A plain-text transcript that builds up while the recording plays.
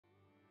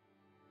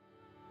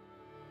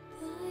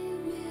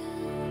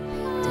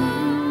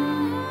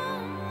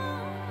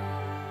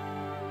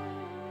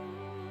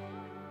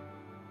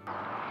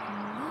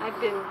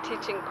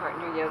teaching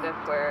partner yoga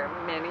for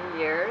many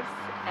years,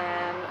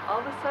 and all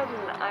of a sudden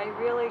I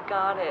really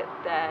got it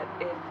that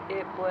if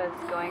it was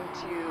going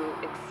to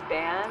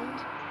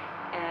expand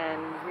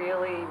and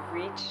really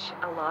reach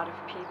a lot of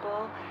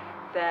people,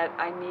 that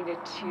I needed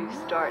to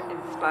start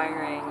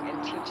inspiring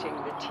and teaching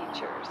the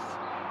teachers.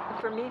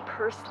 For me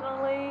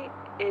personally,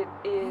 it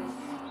is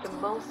the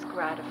most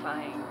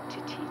gratifying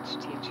to teach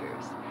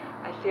teachers.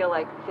 I feel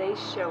like they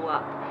show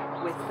up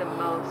with the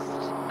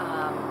most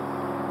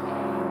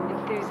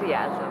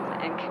enthusiasm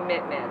and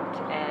commitment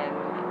and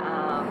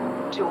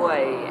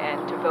joy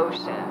and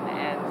devotion,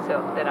 and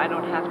so that I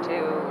don't have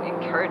to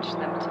encourage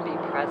them to be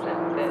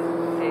present, that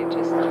they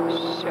just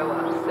show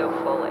up so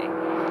fully.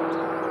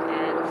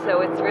 And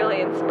so it's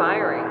really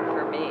inspiring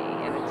for me,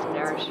 and it's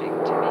nourishing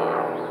to me,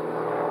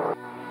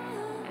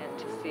 and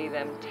to see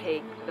them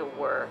take the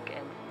work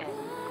and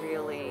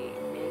really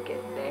make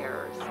it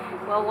theirs.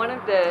 Well, one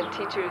of the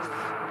teachers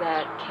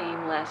that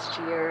came last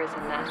year is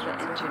a NASA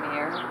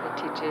engineer that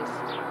teaches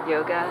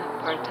yoga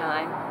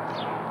part-time.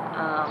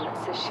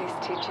 So she's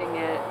teaching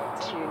it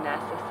to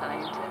NASA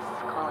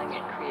scientists, calling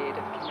it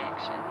Creative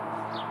Connections.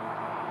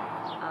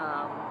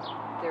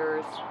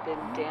 There's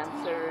been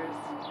dancers,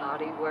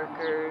 body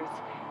workers,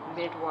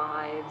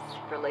 midwives,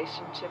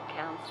 relationship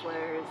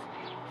counselors.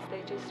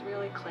 They just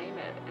really claim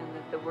it, and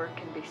that the work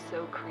can be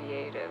so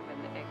creative,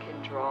 and it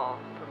can draw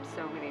from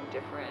so many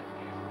different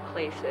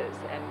places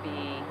and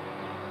be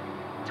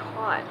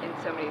taught in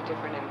so many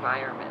different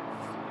environments.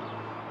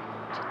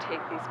 To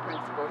take these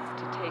principles,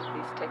 to take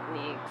these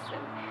techniques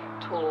and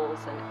tools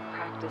and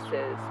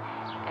practices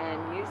and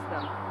use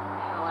them.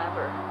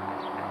 However,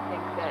 I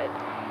think that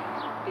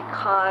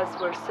because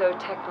we're so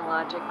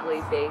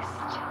technologically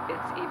based,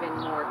 it's even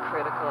more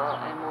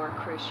critical and more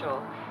crucial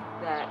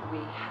that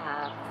we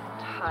have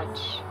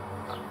touch,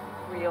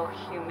 real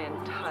human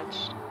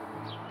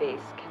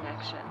touch-based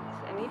connections.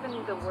 And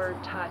even the word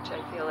touch,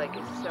 I feel like,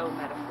 is so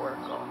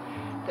metaphorical,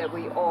 that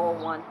we all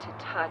want to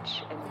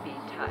touch and be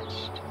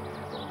touched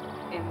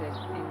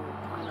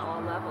on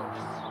all levels.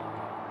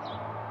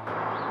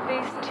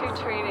 These two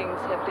trainings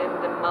have been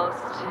the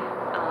most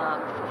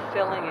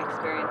fulfilling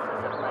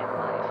experiences of my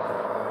life.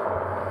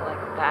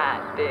 Like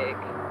that big.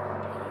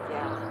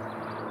 Yeah.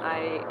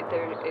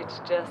 It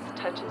just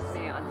touches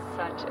me on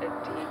such a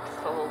deep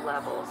soul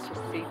level to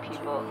see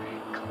people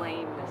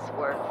claim this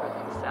work for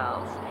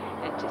themselves,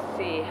 and to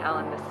see how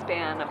in the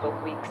span of a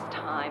week's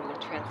time the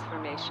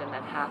transformation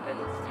that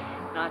happens,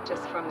 not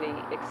just from the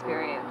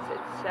experience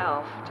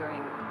itself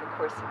during the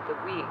course of the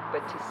week,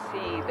 but to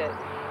see that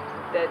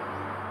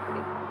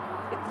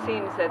it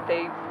seems that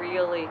they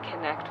really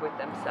connect with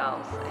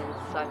themselves in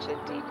such a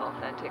deep,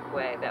 authentic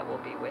way that will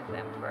be with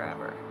them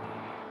forever.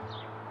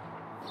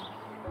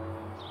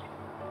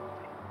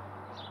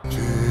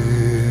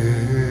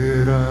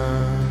 Did I